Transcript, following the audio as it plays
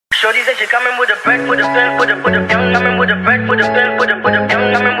Shorty said she coming with a bread, with a pen, with a young. Coming with a bread, with a pen, with a young.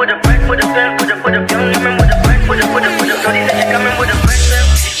 Coming with a bread, with a pen, with a young. Coming with a bread, with a. Shorty said she coming with a bread,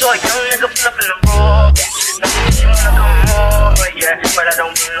 so a young nigga pull up in the road. Nothing she wanna come over, yeah, but I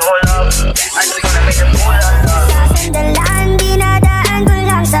don't need no love. I just wanna make them move love. Sandalan, dinadaan ko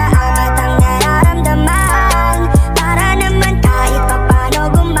lang sa amat ang nararamdaman. Para naman kahit paano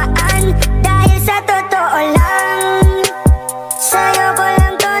gumaan, dahil sa totoo lang, sa'yo ko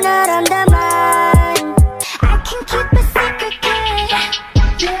lang to naramdaman. I can keep a secret, got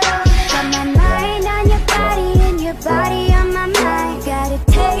my mind on your body and your body on my mind. Got a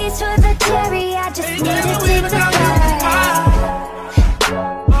taste for the cherry, I just need to take the bite.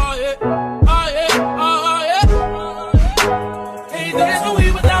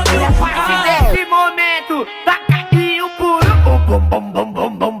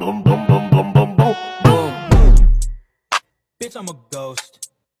 Bitch, I'm a ghost.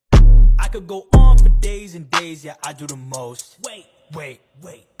 I could go on for days and days, yeah, I do the most. Wait.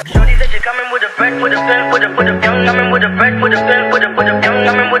 Shorty said she coming with a bread, with a pen, with a young. Coming with a bread, with a pen, with a young.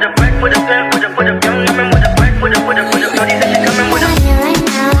 Coming with a bread, with a pen, with a young. Coming with a bread, with a. Shorty said she coming with a. Right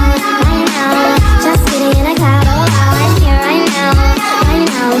now, just sitting in a cloud. I'm here right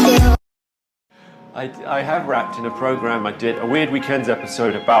now. I have rapped in a program I did, a Weird Weekends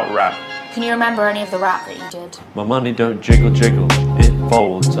episode about rap. Can you remember any of the rap that you did? My money don't jiggle, it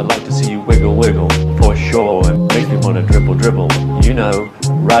folds. I like to see you wiggle, for sure. It makes me wanna dribble, you know,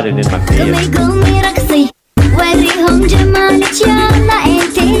 riding in my feet.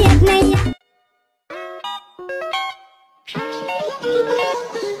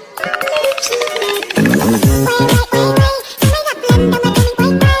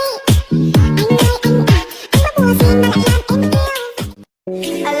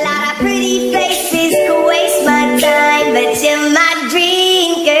 A lot of pretty faces could waste my time, but you're my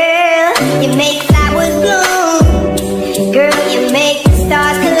dream, girl. You make flowers bloom, girl. You make the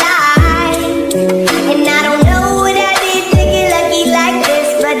stars collide. And I don't know what I did to get lucky like this,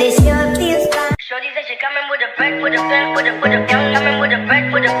 but it sure feels fine. Shorty said she coming with a bread, with a pen, with a young. Coming with a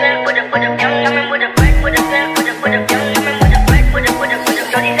bread, with a pen, with a young. Coming with a bread, with a pen, with a young. Coming with a bread, with a.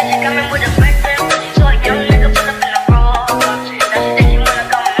 Shorty said she coming with a bread, so a young nigga pull up in the road. Now she said she wanna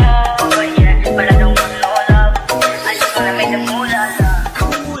come over, yeah, but I don't want no love. I just wanna make them move love.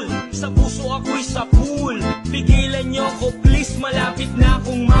 Cool, sa puso ako'y sa pool. Pigilan niyo ko, please, malapit na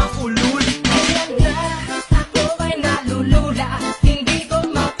akong makulul. Ayan na, ako ay nalulula. Hindi ko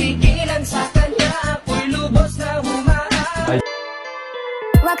mapigilan sa kanya. Ako'y lubos na humahan.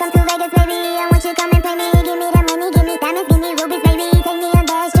 Welcome to Vegas, baby. I want you come and play me. Give me the money, give me diamonds, give me rubies, baby. Take me on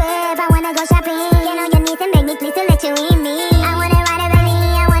that trip. I wanna go shopping. Get on your knees and beg me, please, to let you in me. I wanna ride a bunny.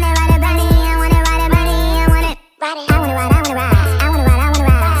 I wanna ride a bunny. I wanna ride a bunny. I wanna ride it. I wanna ride. I wanna ride. I wanna ride. I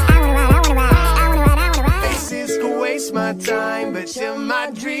wanna ride. I wanna ride. I wanna ride. I wanna ride. I wanna ride. Faces could waste my time, but you're my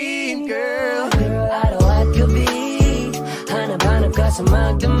dream, girl. Girl, I know what could be. Hanap-hanap ka sa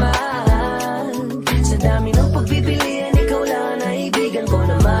magdamag. Sa dami ng pagpipilian, ikaw lang ang naibigan ko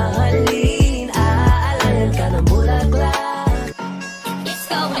na mahalin. Aalayan ka ng bulaklak.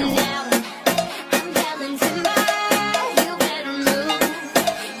 It's going down. I'm telling tonight. You better move.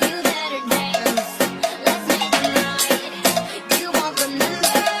 You better dance. Let's make it right. You won't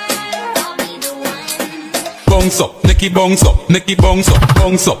remember. I'll be the one. Bounce up, Nicky bounce up, Nicky bounce up,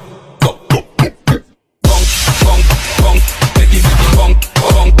 bounce up.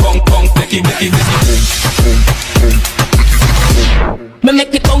 Me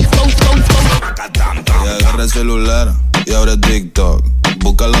make it bounce. Y agarra el celular y abre TikTok.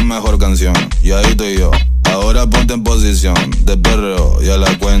 Busca la mejor canción y ahí estoy yo. Ahora ponte en posición de perreo y a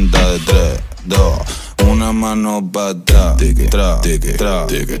la cuenta de 3, 2, una mano para atrás, tra, tra, tra,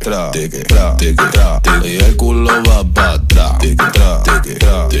 tra, tra, tra, y el culo va para atrás, tra, tra, tra,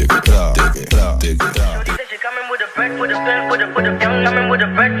 tra, tra. Shorty said she coming with a bread, with a pen, with a young. Coming with a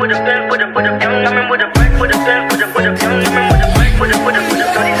bread, with a pen, with a young. Coming with a bread, with a pen, with a young. Coming with a bread, with a.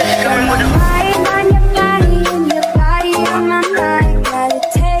 Shorty said she coming with a. On your body, and your body on my mind. Got a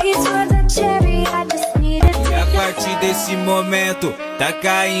taste for the cherry. I just need it. E a partir desse momento,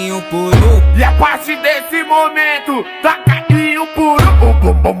 taca em por um. E a partir desse momento, taca em por um. Bum,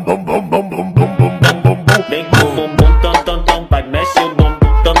 bum, bum, bum, bum, bum, bum, bum, bum, bum, bum. Vem com o bumbum tom tom tom, vai mexe o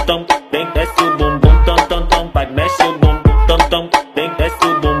bumbum tom tom. Vem desce o bumbum tom tom tom, vai mexe o bumbum tom tom. Vem desce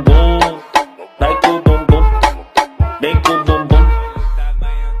o bumbum, vai com o bumbum, vem com o bumbum.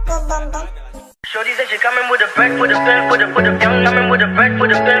 Shorty said she coming with a bread, with a pen, with a young. Coming with a bread,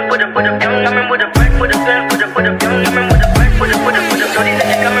 with a pen, with a young. Coming with a bread, with a pen, with a young. Coming with a bread, with a. Shorty said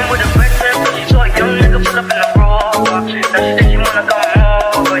she coming with a bread, so a young nigga pull up in the road. Now she said she wanna come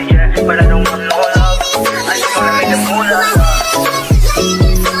over, yeah.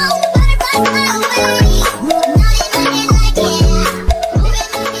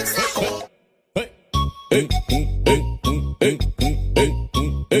 Dile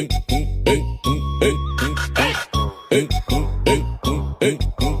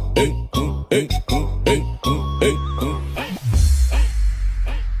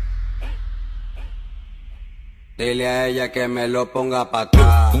a ella que me lo ponga pa'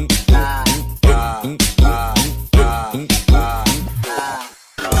 atrás.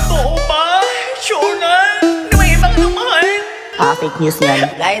 Fake news yan.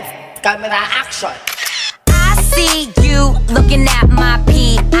 Lights, camera, action. I see you looking at my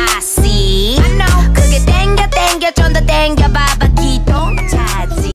PIC. I know. 그게 땡겨 땡겨 좀 더 땡겨 봐봐